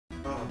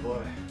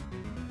boy.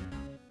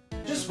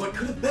 Just what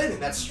could have been in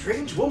that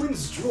strange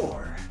woman's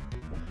drawer?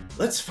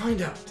 Let's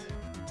find out.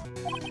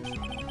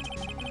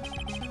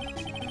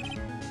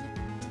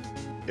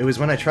 It was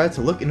when I tried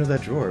to look into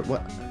that drawer.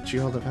 What? She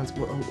held defense.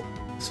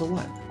 So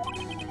what?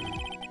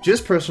 She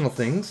has personal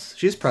things.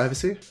 She has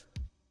privacy.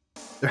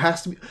 There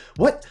has to be.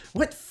 What?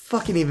 What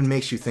fucking even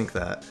makes you think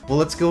that? Well,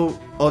 let's go.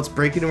 Oh, let's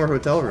break into her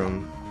hotel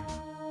room.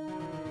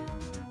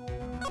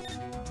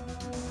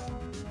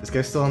 This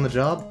guy's still on the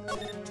job?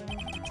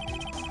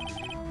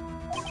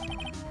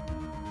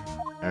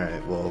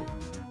 Alright, well,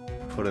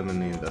 put him in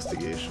the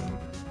investigation.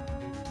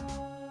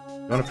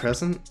 You want a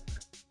present?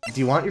 Do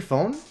you want your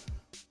phone?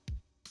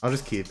 I'll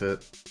just keep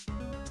it.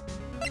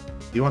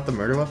 Do you want the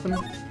murder weapon?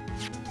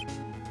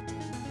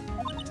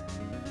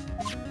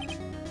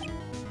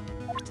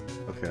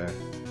 Okay.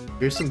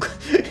 Here's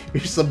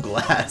some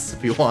glass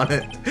if you want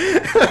it.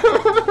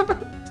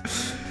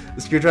 The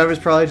screwdriver is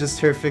probably just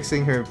her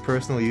fixing her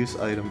personal use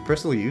item.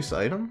 Personal use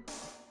item?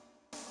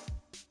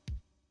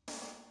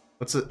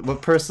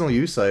 What personal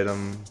use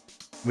item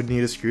would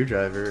need a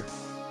screwdriver?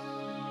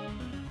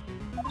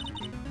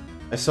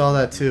 I saw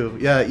that too.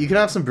 Yeah, you can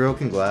have some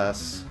broken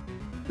glass.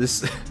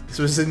 This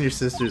was in your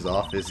sister's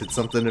office. It's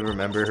something to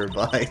remember her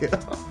by.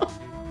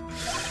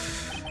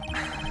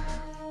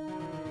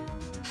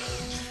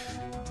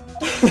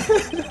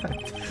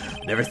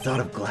 Never thought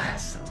of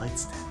glass. The light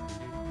stand.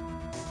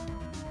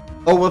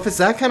 Oh, well, if it's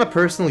that kind of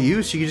personal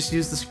use, you can just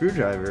use the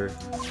screwdriver.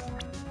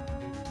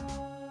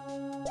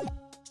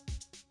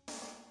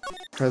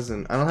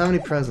 Present. I don't have any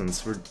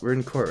presents. We're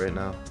in court right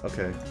now.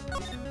 Okay.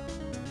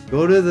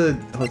 Go to the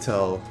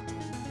hotel.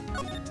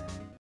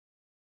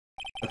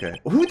 Okay.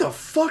 Who the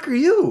fuck are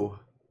you?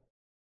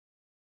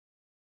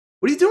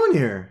 What are you doing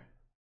here?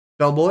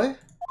 Bellboy?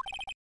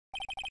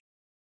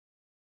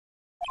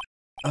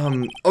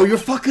 Oh, you're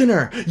fucking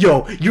her!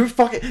 Yo, you're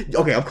fucking-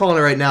 Okay, I'm calling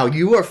her right now.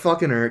 You are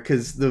fucking her,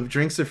 because the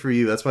drinks are for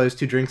you. That's why there's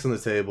 2 drinks on the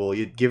table.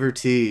 You give her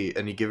tea,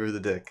 and you give her the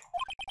dick.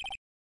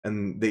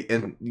 And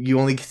you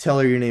only tell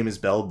her your name is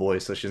Bellboy,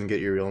 so she doesn't get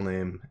your real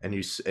name. And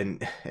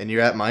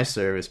you're at my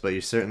service, but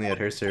you're certainly at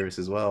her service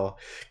as well.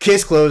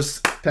 Case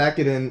closed. Pack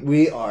it in.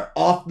 We are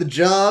off the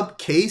job.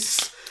 Case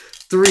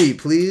 3,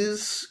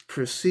 please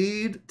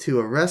proceed to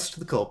arrest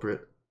the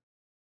culprit.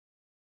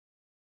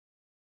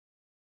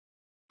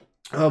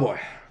 Oh boy.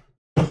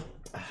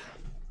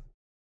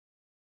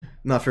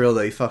 Not for real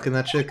though, you fucking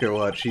that chick or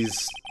what? She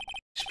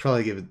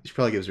probably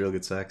gives real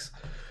good sex.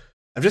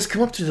 I've just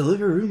come up to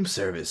deliver room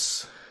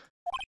service.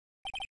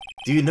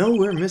 Do you know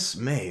where Miss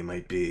May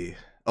might be?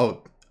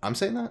 Oh, I'm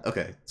saying that?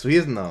 Okay, so he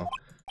doesn't know.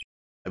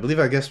 I believe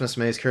our guest Miss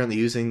May is currently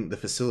using the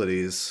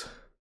facilities,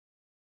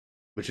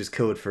 which is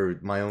code for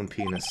my own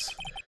penis.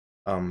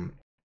 But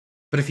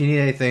if you need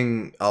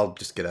anything, I'll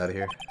just get out of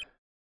here.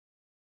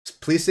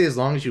 Please stay as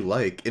long as you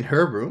like. In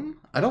her room?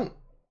 I don't...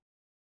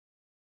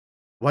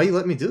 Why you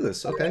let me do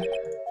this? Okay.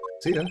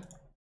 See ya.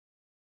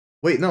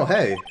 Wait, no,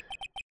 hey.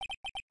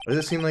 Why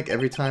does it seem like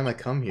every time I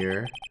come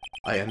here,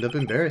 I end up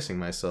embarrassing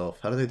myself?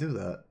 How do they do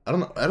that? I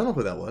don't know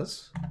who that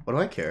was. What do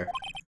I care?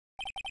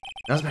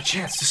 Now's my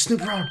chance to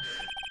snoop around!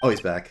 Oh,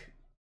 he's back.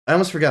 I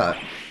almost forgot.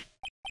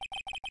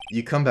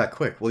 You come back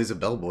quick. Well, he's a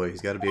bellboy.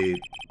 He's gotta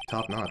be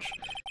top-notch.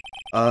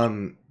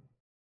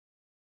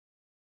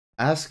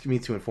 Ask me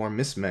to inform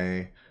Miss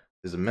May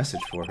there's a message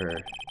for her.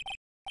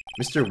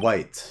 Mr.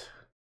 White.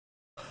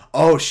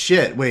 Oh,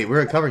 shit! Wait,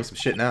 we're uncovering some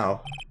shit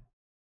now.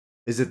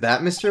 Is it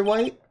that Mr.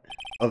 White?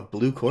 Of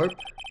Blue Corp?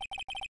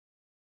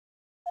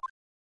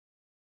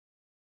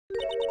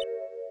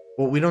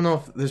 Well, we don't know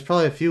if... There's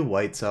probably a few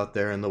whites out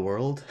there in the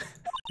world.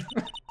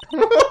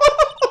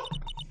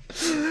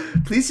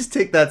 Please just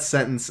take that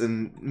sentence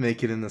and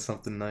make it into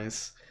something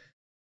nice.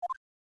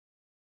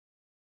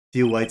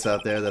 Few whites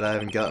out there that I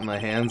haven't gotten my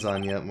hands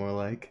on yet, more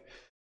like.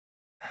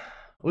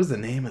 What was the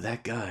name of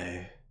that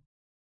guy?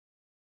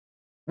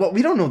 Well,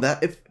 we don't know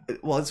that.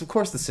 Well, it's of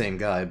course the same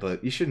guy,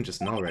 but you shouldn't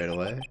just know right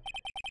away.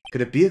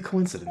 Could it be a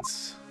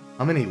coincidence?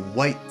 How many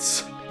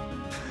whites?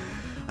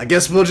 I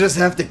guess we'll just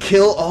have to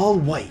kill all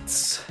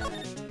whites.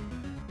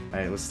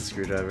 Alright, what's the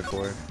screwdriver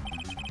for?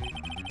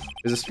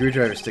 There's a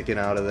screwdriver sticking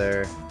out of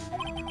there.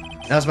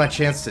 Now's my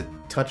chance to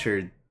touch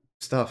her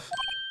stuff.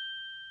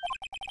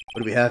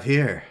 What do we have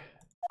here?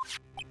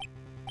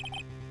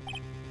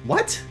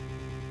 What?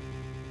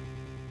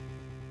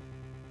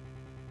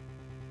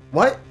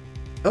 What?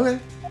 Okay.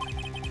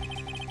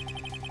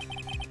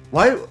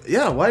 Why?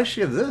 Yeah, why does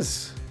she have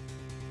this?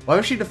 Why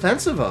was she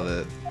defensive of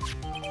it?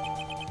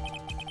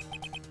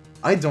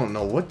 I don't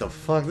know what the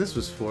fuck this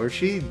was for.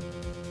 She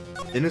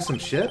into some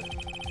shit?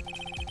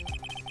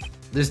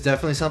 There's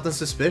definitely something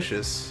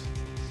suspicious.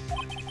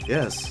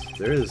 Yes,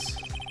 there is.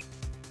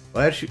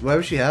 Why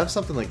would she have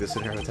something like this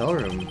in her hotel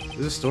room?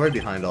 There's a story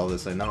behind all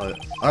this, I know it.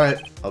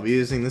 Alright, I'll be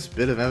using this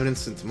bit of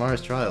evidence in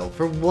tomorrow's trial.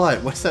 For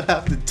what? What's that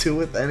have to do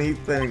with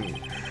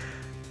anything?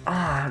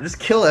 Ah, just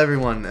kill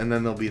everyone and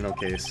then there'll be no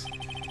case.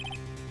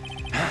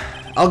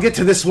 I'll get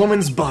to this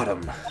woman's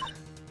bottom.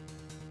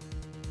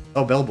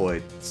 Oh,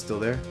 Bellboy, still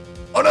there?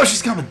 Oh no,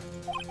 she's coming!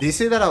 Did you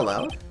say that out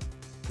loud?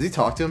 Does he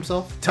talk to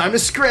himself? Time to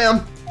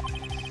scram!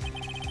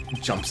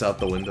 Jumps out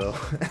the window.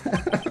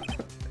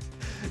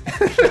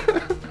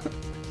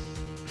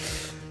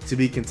 To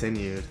be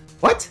continued.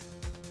 What?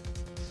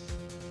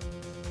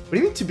 What do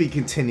you mean to be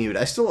continued?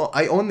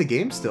 I own the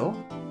game still.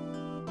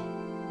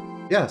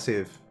 Yeah,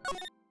 save.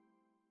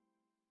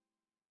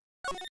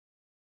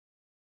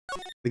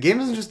 The game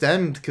doesn't just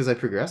end because I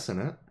progress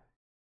in it.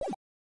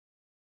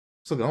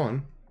 Still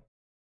going.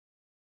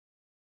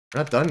 We're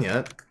not done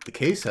yet. The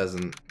case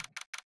hasn't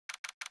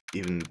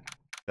even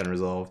been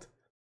resolved.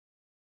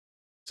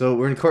 So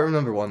we're in courtroom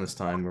number 1 this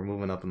time. We're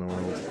moving up in the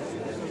world.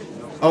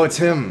 Oh, it's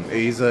him.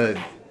 He's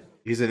an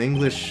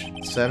English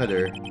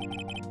senator.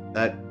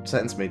 That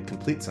sentence made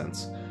complete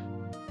sense.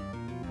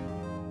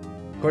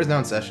 Court is now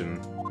in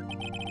session.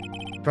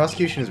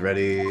 Prosecution is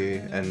ready,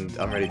 and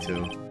I'm ready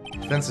too.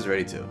 Defense is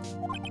ready too.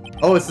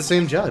 Oh, it's the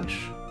same judge.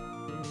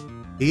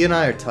 He and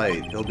I are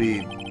tight. He'll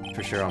be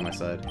for sure on my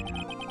side.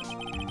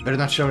 Better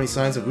not show any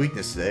signs of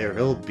weakness today, or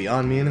he'll be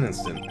on me in an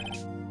instant.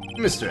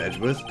 Mr.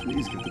 Edgeworth,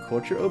 please give the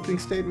court your opening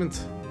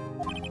statement.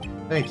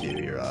 Thank you,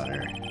 Your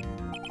Honor.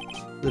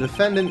 The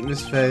defendant,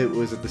 Miss Fay,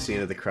 was at the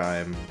scene of the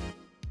crime.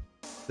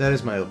 That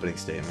is my opening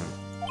statement.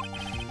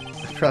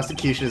 The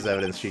prosecution has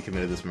evidence she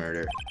committed this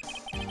murder.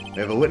 We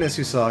have a witness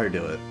who saw her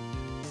do it.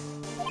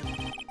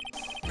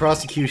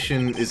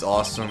 Prosecution is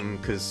awesome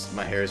because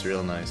my hair is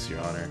real nice,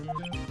 Your Honor.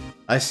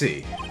 I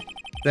see.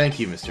 Thank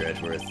you, Mr.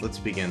 Edgeworth. Let's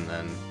begin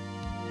then.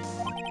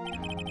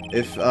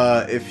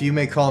 If you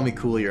may call me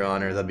cool, Your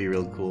Honor, that'd be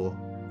real cool.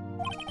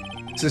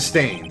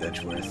 Sustained,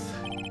 Edgeworth.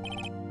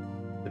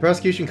 The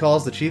prosecution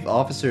calls the chief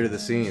officer to the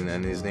scene,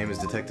 and his name is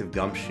Detective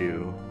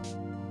Gumshoe.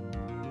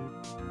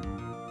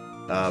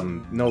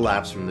 No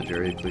laughs from the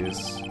jury,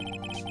 please.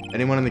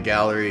 Anyone in the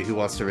gallery who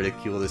wants to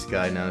ridicule this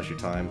guy, now's your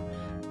time.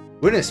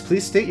 Witness,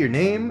 please state your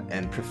name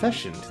and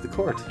profession to the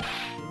court.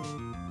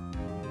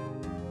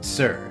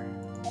 Sir.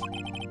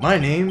 My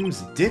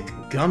name's Dick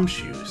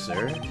Gumshoe,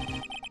 sir.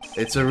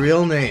 It's a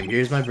real name.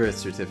 Here's my birth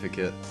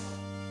certificate.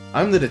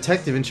 I'm the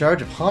detective in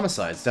charge of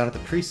homicides down at the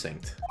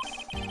precinct.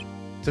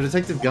 So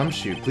Detective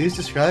Gumshoe, please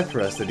describe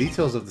for us the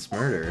details of this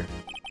murder.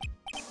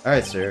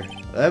 Alright, sir.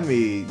 Let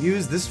me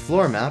use this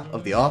floor map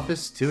of the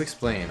office to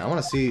explain. I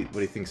want to see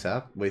what he thinks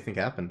what you think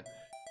happened.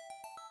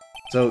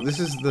 So this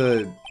is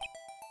the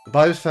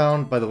body was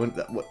found by the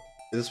window. What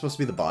is this supposed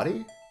to be? The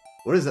body?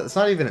 What is that? It's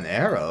not even an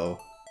arrow.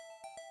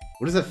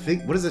 What is that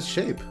what is that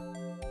shape?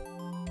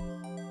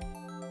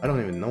 I don't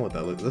even know what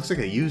that looks. It looks like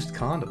a used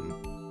condom.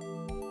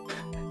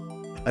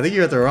 I think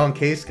you're at the wrong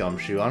case,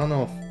 Gumshoe. I don't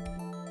know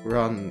if we're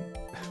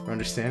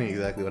understanding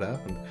exactly what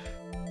happened.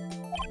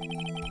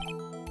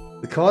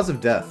 The cause of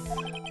death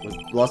was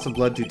loss of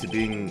blood due to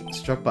being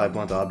struck by a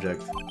blunt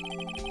object.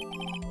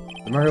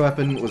 The murder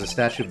weapon was a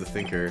statue of the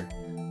thinker.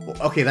 Well,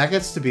 okay, that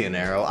gets to be an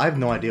arrow. I have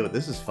no idea what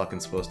this is fucking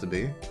supposed to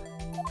be.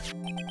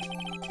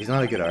 He's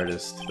not a good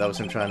artist. That was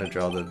him trying to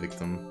draw the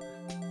victim.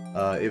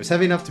 It was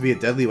heavy enough to be a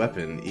deadly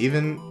weapon,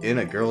 even in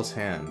a girl's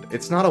hand.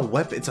 It's not a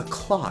weapon, it's a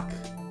clock.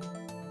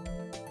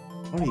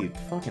 What are you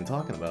fucking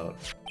talking about?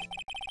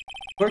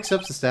 Court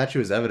accepts the statue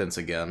as evidence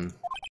again.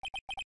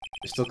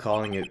 They're still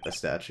calling it a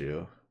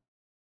statue.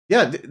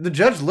 Yeah, the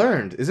judge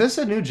learned. Is this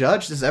a new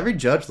judge? Does every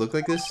judge look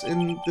like this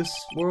in this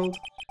world?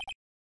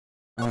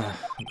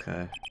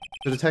 Okay.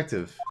 The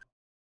detective.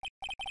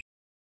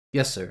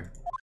 Yes, sir.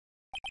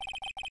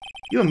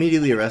 You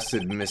immediately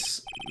arrested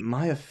Miss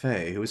Maya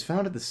Fay, who was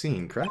found at the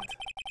scene, correct?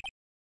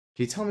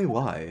 Can you tell me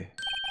why?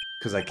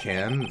 Because I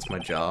can, it's my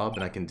job,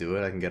 and I can do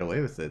it, I can get away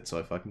with it, so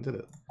I fucking did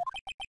it.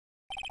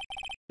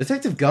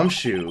 Detective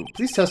Gumshoe,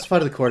 please testify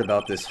to the court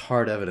about this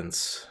hard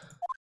evidence.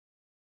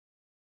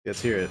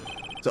 Let's hear it.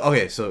 So,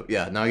 okay, so,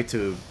 yeah, now I get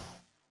to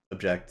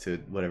object to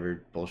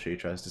whatever bullshit he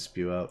tries to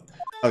spew out.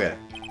 Okay.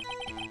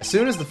 As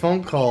soon as the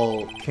phone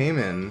call came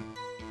in,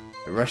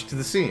 I rushed to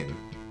the scene.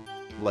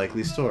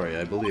 Likely story,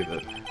 I believe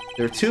it.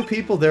 There were 2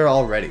 people there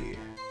already.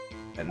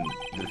 And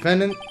the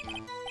defendant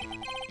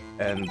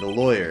and the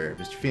lawyer,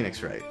 Mr.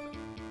 Phoenix Wright.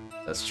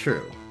 That's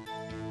true.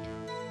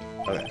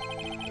 Okay.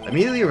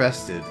 Immediately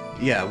arrested.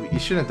 Yeah, you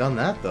shouldn't have done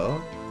that,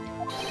 though.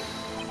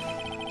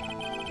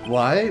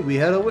 Why? We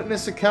had a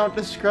witness account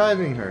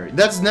describing her.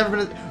 That's never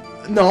been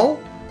a...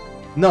 No!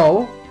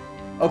 No!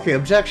 Okay,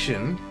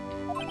 objection.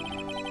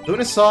 The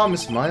witness saw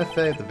Miss Maya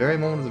Fay at the very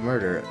moment of the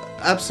murder.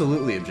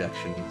 Absolutely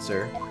objection,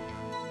 sir.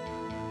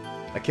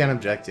 I can't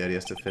object yet, he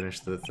has to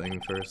finish the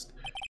thing first.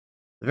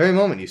 The very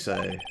moment, you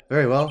say.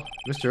 Very well.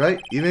 Mr. Wright,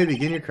 you may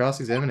begin your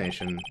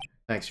cross-examination.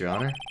 Thanks, Your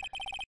Honor.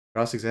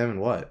 Cross-examine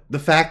what? The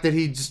fact that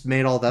he just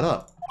made all that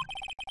up.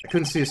 I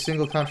couldn't see a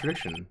single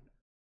contradiction.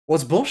 Well,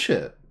 it's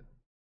bullshit.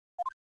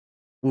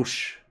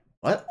 Whoosh.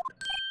 What?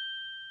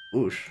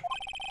 Whoosh.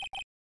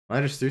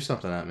 I just threw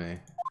something at me.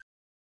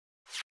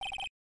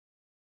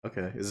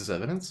 Okay, is this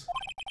evidence?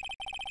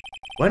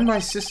 When my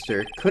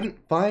sister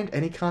couldn't find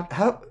any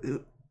how...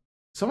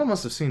 Someone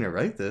must have seen her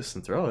write this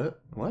and throw it.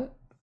 What?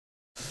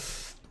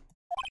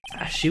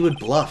 She would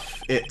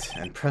bluff it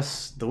and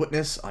press the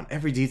witness on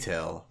every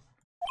detail.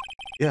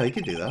 Yeah, you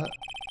could do that.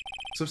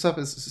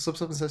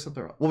 slips up and says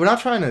something wrong. Well, we're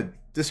not trying to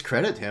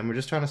discredit him. We're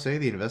just trying to say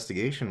the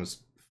investigation was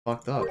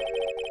fucked up.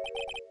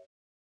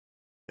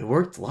 It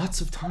worked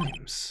lots of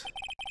times.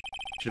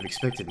 Should have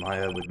expected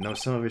Maya would know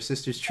some of her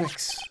sister's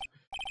tricks.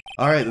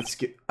 Alright, let's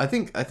get... I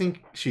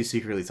think she's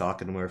secretly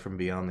talking to her from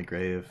beyond the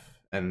grave,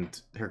 and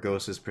her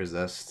ghost has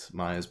possessed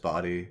Maya's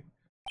body,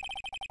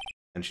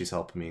 and she's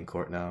helping me in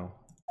court now.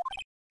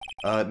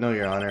 No,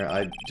 Your Honor,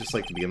 I'd just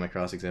like to begin my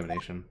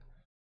cross-examination.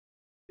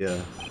 Yeah.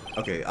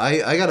 Okay,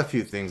 I got a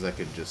few things I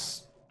could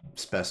just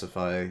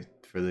specify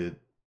for the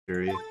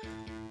jury.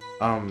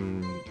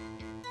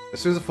 As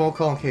soon as the phone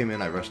call came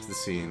in, I rushed to the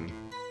scene.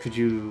 Could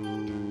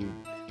you...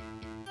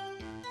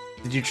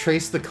 Did you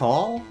trace the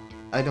call?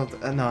 I don't...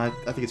 no, I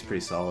think it's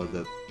pretty solid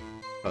that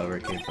where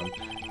it came from.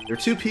 There were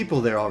 2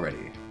 people there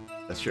already.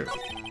 That's true.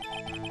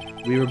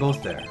 We were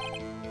both there.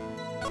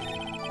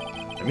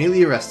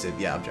 Immediately arrested.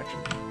 Yeah, objection.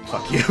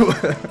 Fuck you.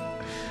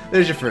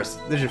 There's your first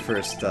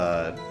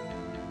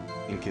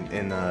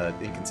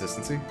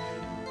inconsistency.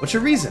 What's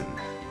your reason?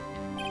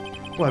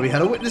 Why, we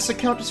had a witness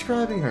account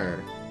describing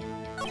her.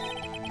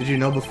 Did you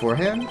know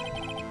beforehand?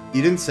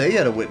 You didn't say you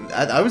had a witness.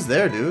 I was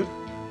there, dude.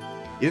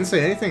 You didn't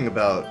say anything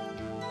about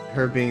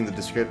her being the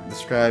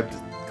described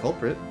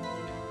culprit.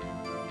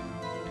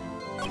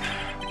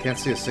 I can't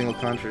see a single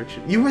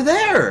contradiction. You were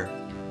there!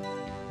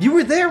 You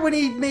were there when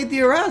he made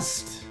the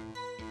arrest!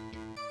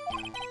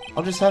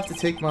 I'll just have to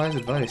take Maya's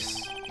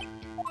advice.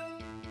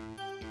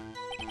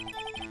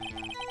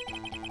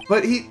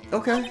 But he...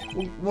 Okay,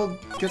 we'll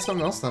get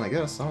something else then, I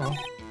guess. I don't know.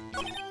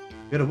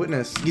 You had a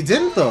witness. You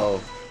didn't, though!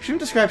 You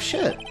shouldn't describe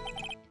shit.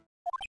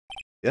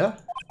 Yeah?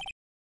 If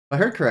I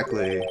heard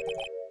correctly, you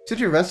said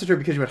you arrested her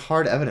because you had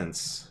hard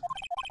evidence.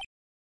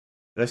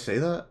 Did I say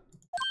that?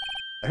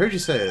 I heard you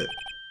say it.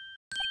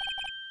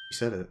 You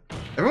said it.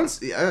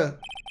 Everyone's...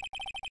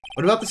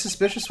 What about the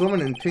suspicious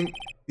woman in pink?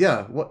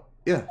 Yeah, what?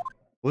 Yeah.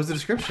 What was the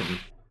description?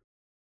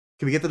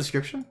 Can we get the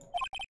description?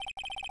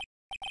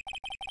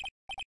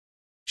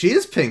 She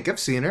is pink, I've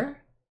seen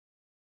her.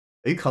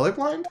 Are you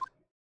colorblind?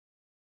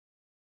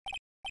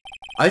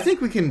 I think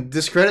we can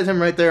discredit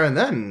him right there and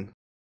then.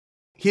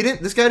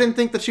 This guy didn't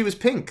think that she was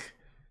pink.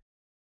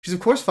 She's of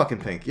course fucking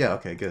pink. Yeah,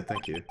 okay, good,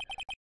 thank you.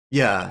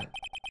 Yeah.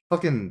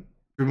 Fucking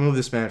remove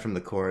this man from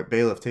the court.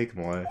 Bailiff, take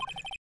him away.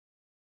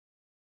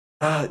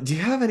 Do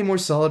you have any more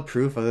solid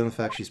proof other than the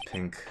fact she's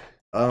pink?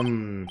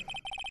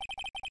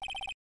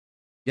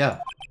 Yeah,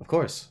 of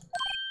course.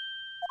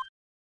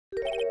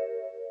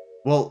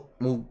 Well,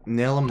 we'll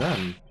nail him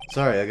then.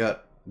 Sorry, I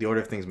got the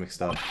order of things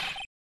mixed up.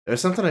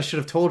 There's something I should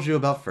have told you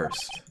about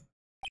first.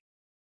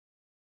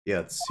 Yeah,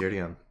 let's hear it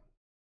again.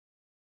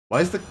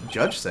 Why is the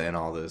judge saying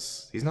all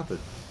this? He's not the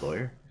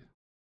lawyer.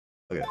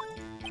 Okay.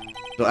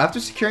 So after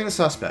securing the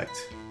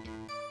suspect,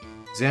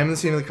 examine the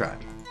scene of the crime.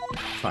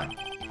 Fine.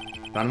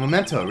 Found a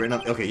memento written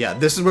on... Okay, yeah,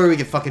 this is where we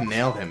can fucking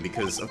nail him,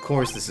 because of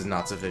course this is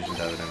not sufficient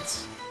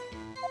evidence.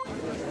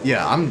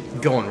 Yeah, I'm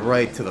going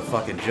right to the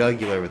fucking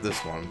jugular with this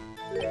one.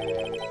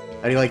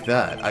 How do you like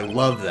that? I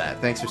love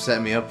that. Thanks for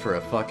setting me up for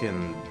a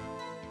fucking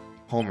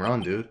home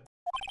run, dude.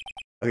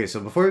 Okay, so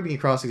before we begin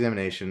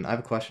cross-examination, I have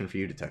a question for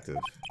you, detective.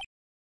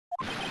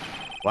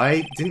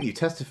 Why didn't you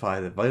testify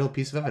the vital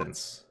piece of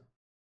evidence?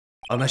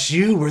 Unless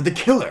you were the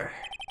killer!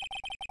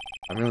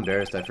 I'm real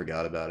embarrassed I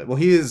forgot about it. Well,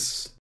 he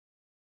is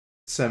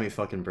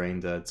semi-fucking brain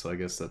dead, so I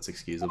guess that's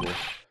excusable.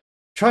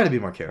 Try to be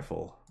more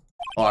careful.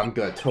 Oh, I'm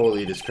gonna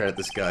totally discredit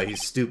this guy.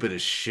 He's stupid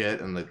as shit,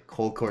 and the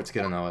whole court's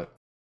gonna know it.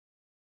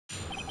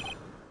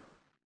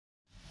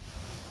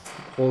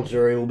 Whole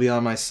jury will be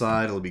on my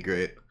side, it'll be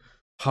great.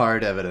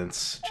 Hard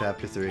evidence,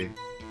 chapter 3.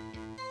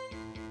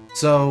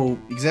 So,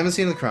 examine the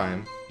scene of the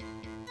crime.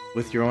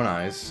 With your own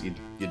eyes,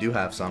 you do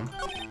have some.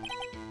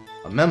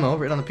 A memo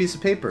written on a piece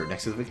of paper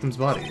next to the victim's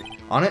body.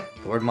 On it,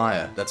 the word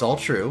Maya. That's all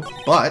true,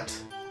 but...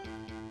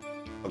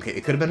 Okay,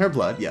 it could have been her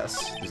blood,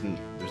 yes.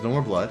 There's no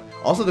more blood.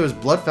 Also, there was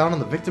blood found on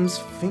the victim's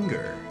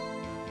finger.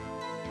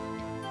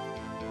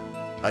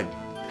 I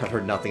have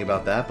heard nothing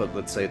about that, but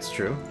let's say it's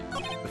true.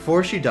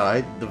 Before she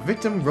died, the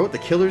victim wrote the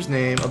killer's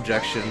name.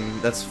 Objection.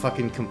 That's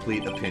fucking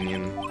complete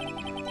opinion.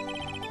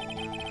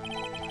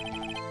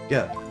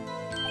 Yeah.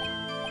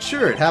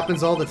 Sure, it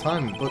happens all the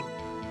time, but...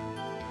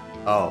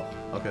 Oh,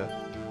 okay.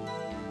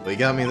 Well, you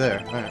got me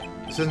there. Alright.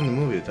 This isn't a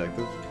movie,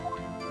 detective.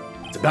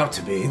 It's about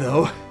to be,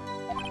 though.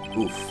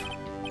 Oof.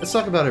 Let's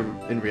talk about it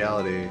in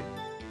reality.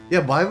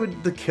 Yeah, why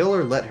would the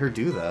killer let her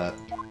do that?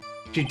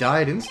 She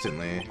died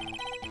instantly.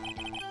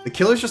 The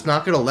killer's just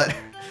not gonna let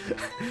her...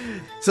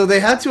 So they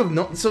had to have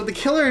known... So the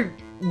killer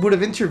would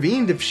have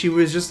intervened if she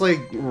was just, like,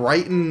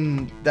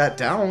 writing that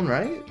down,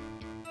 right?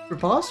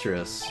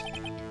 Preposterous.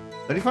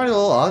 Don't you find it a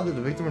little odd that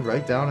the victim would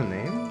write down a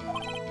name?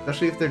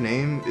 Especially if their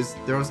name is...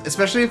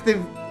 Especially if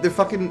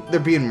they're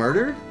being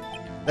murdered?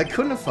 That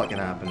couldn't have fucking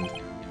happened.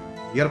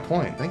 You got a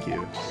point, thank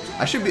you.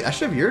 I should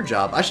have your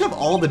job. I should have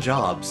all the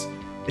jobs.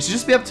 It should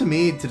just be up to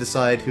me to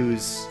decide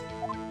who's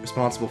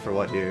responsible for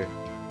what here.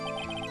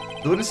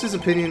 The witness's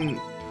opinion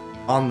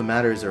on the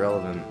matter is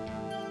irrelevant.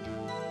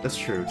 That's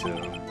true, too.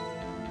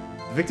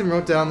 The victim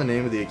wrote down the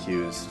name of the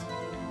accused.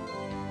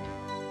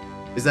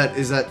 Is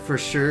that for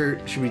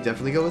sure? Should we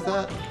definitely go with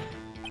that?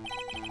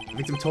 The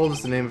victim told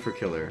us the name of her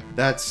killer.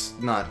 That's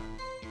not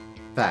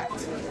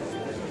fact.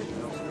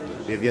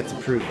 We have yet to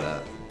prove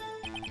that.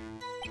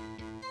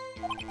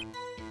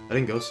 That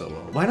didn't go so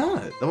well. Why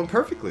not? That went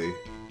perfectly.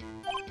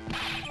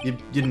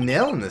 You're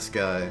nailing this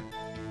guy.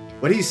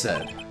 What he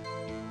said.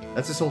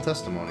 That's his whole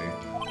testimony.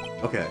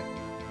 Okay.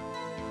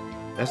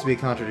 There has to be a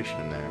contradiction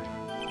in there.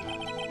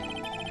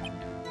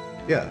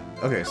 Yeah,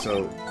 okay,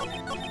 so...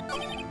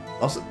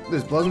 Also,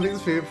 there's blood on the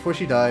victim's finger before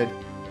she died.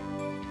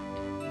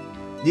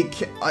 You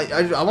can't...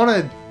 I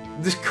wanna...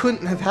 This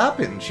couldn't have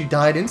happened. She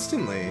died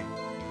instantly.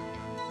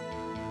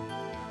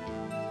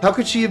 How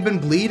could she have been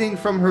bleeding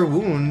from her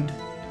wound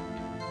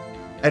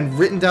and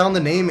written down the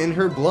name in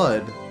her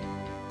blood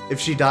if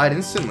she died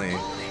instantly?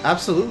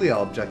 Absolutely,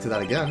 I'll object to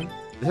that again.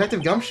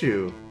 Detective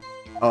Gumshoe.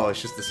 Oh,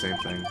 it's just the same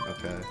thing.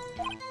 Okay.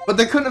 But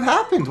that couldn't have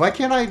happened. Why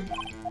can't I...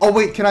 Oh,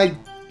 wait, can I...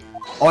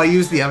 Oh, I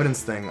used the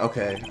evidence thing.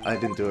 Okay, I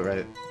didn't do it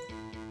right.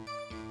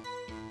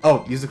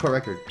 Oh, use the court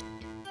record.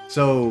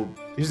 So,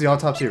 use the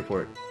autopsy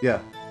report. Yeah.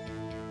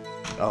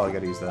 Oh, I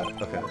gotta use that.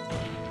 Okay.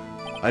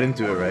 I didn't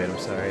do it right, I'm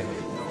sorry.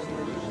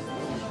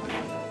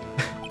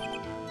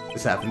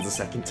 This happens a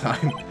second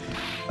time.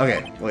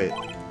 Okay, wait.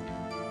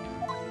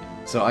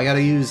 So, I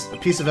gotta use a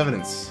piece of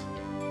evidence.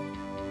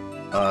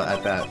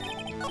 At that.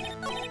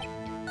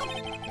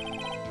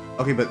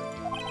 Okay, but...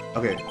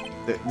 Okay,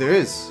 there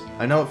is.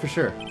 I know it for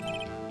sure.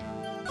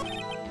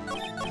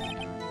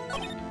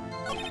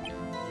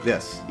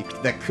 Yes,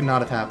 that could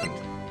not have happened.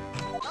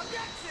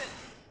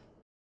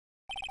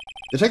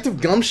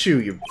 Detective Gumshoe,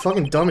 you're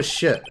fucking dumb as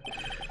shit.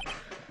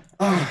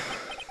 You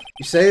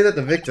say that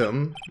the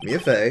victim, Mia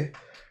Fey,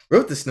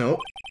 wrote this note.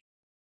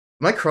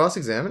 Am I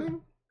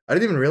cross-examining? I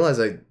didn't even realize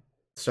I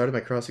started my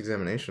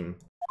cross-examination.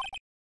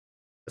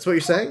 That's what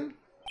you're saying?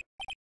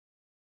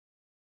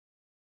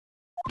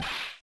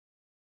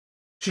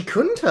 She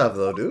couldn't have,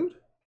 though, dude.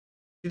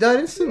 She died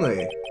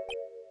instantly.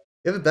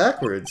 You have it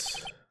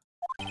backwards.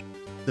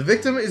 The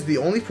victim is the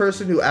only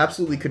person who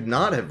absolutely could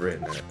not have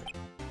written it.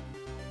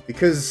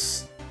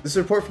 Because this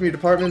report from your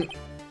department,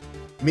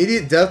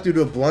 immediate death due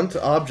to a blunt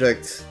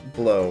object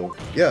blow.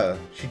 Yeah,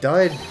 she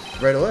died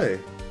right away.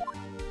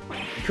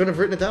 You couldn't have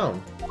written it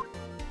down.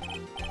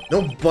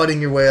 No butting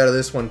your way out of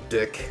this one,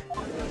 dick.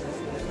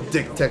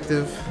 Dick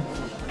detective.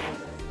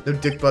 No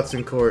dick butts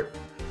in court.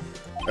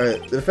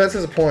 Alright, the defense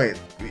has a point.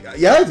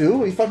 Yeah, I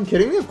do. Are you fucking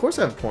kidding me? Of course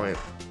I have a point.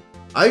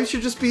 I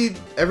should just be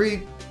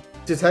every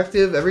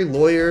detective, every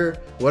lawyer.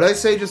 What I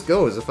say just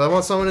goes. If I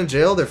want someone in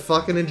jail, they're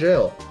fucking in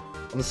jail.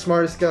 I'm the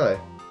smartest guy.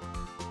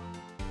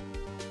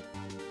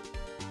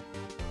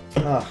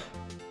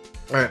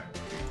 Alright.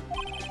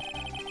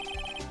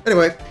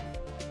 Anyway.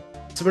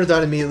 Someone who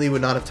died immediately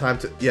would not have time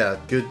to... Yeah,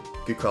 good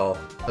call.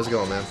 How's it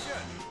going, man?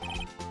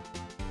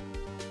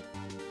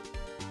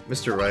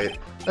 Mr. Wright,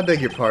 I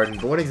beg your pardon,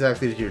 but when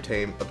exactly did you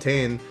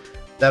obtain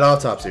that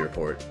autopsy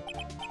report?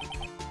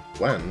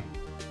 When?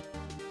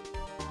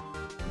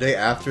 The day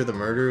after the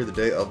murder? The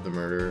day of the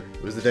murder?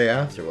 It was the day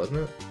after, wasn't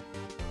it?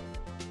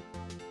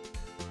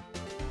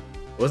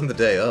 It wasn't the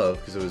day of,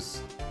 because it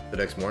was the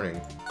next morning.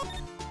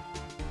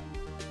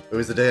 It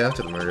was the day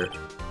after the murder.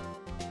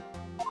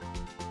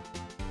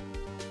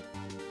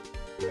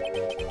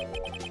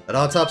 That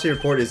autopsy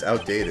report is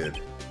outdated.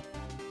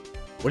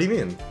 What do you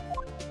mean?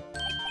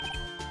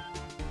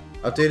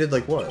 Outdated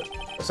like what?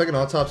 A second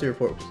autopsy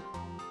report was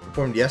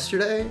performed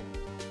yesterday?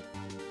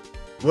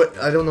 What?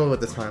 I don't know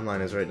what the timeline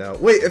is right now.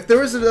 Wait, if there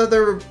was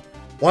another...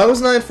 Why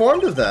wasn't I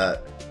informed of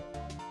that?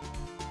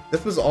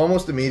 This was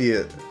almost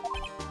immediate.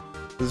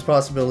 There's a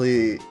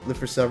possibility lived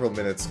for several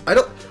minutes. I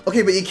don't...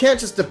 Okay, but you can't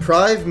just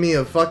deprive me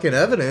of fucking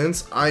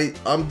evidence.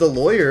 I'm the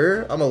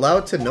lawyer. I'm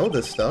allowed to know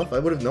this stuff. I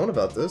would have known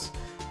about this.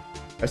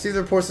 I received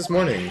the reports this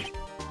morning.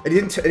 And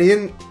you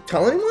didn't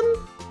tell anyone?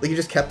 Like, you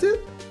just kept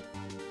it?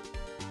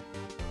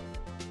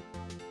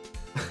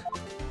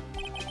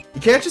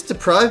 You can't just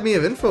deprive me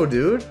of info,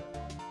 dude.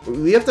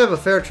 We have to have a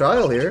fair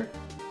trial here.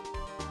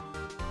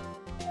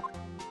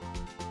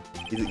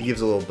 He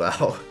gives a little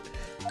bow.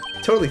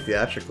 Totally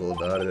theatrical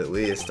about it, at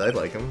least. I'd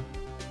like him.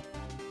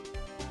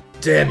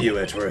 Damn you,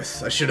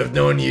 Edgeworth. I should have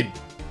known you'd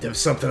have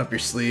something up your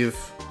sleeve.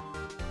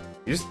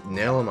 You just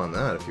nail him on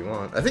that if you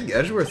want. I think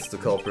Edgeworth's the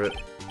culprit.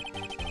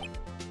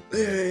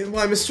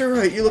 Why, Mr.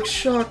 Wright, you look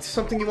shocked.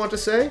 Something you want to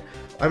say?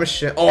 I'm a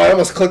sham. Oh, I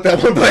almost clicked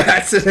that one by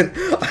accident.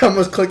 I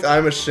almost clicked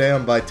I'm a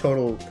sham by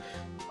total...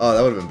 Oh,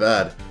 that would have been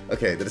bad.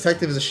 Okay, the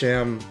detective is a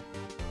sham.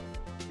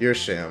 You're a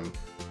sham.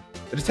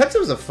 The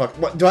detective is a fuck...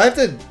 What? Do I have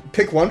to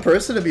pick one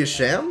person to be a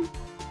sham?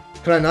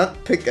 Can I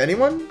not pick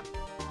anyone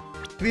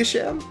to be a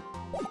sham?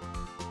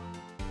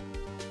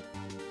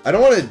 I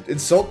don't want to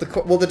insult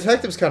the... Well, the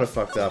detective's kind of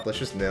fucked up. Let's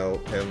just nail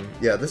him.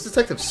 Yeah, this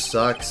detective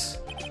sucks.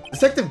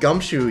 Detective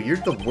Gumshoe, you're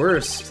the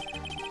worst.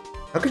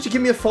 How could you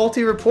give me a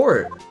faulty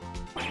report?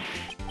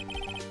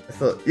 I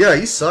thought... Yeah,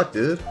 you suck,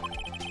 dude.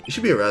 You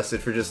should be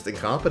arrested for just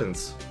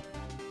incompetence.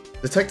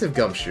 Detective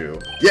Gumshoe.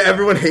 Yeah,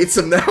 everyone hates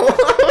him now.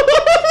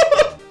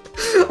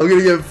 I'm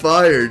gonna get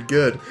fired.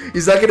 Good.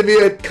 He's not gonna be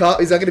a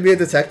cop. He's not gonna be a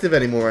detective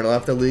anymore, and I'll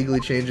have to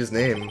legally change his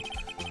name,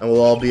 and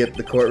we'll all be at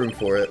the courtroom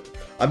for it.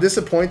 I'm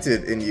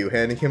disappointed in you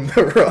handing him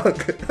the rug.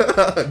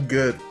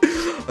 Good.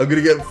 I'm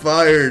gonna get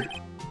fired.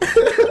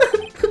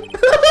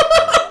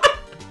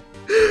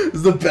 This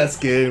is the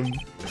best game.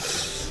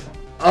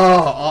 Oh,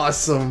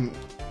 awesome.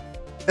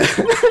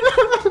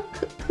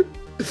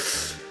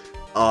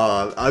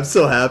 I'm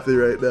so happy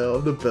right now.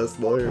 I'm the best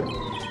lawyer.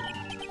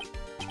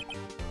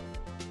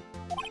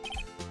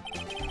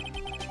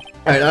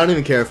 Alright, I don't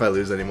even care if I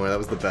lose anymore. That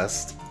was the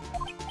best.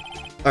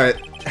 Alright.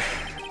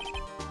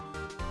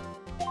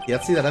 Yeah,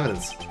 let's see that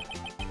evidence.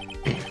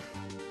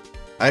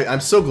 I'm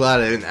so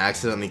glad I didn't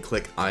accidentally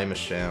click I'm a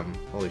sham.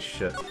 Holy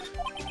shit.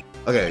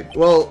 Okay,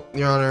 well,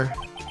 Your Honor,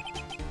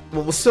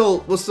 we'll still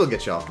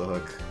get you off the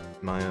hook,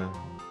 Maya.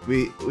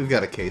 We've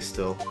got a case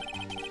still.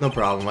 No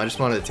problem. I just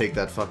wanted to take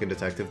that fucking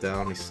detective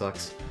down. He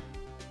sucks.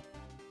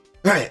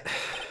 Alright.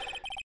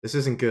 This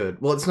isn't good.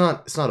 Well, it's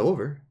not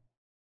over.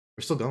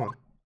 We're still going.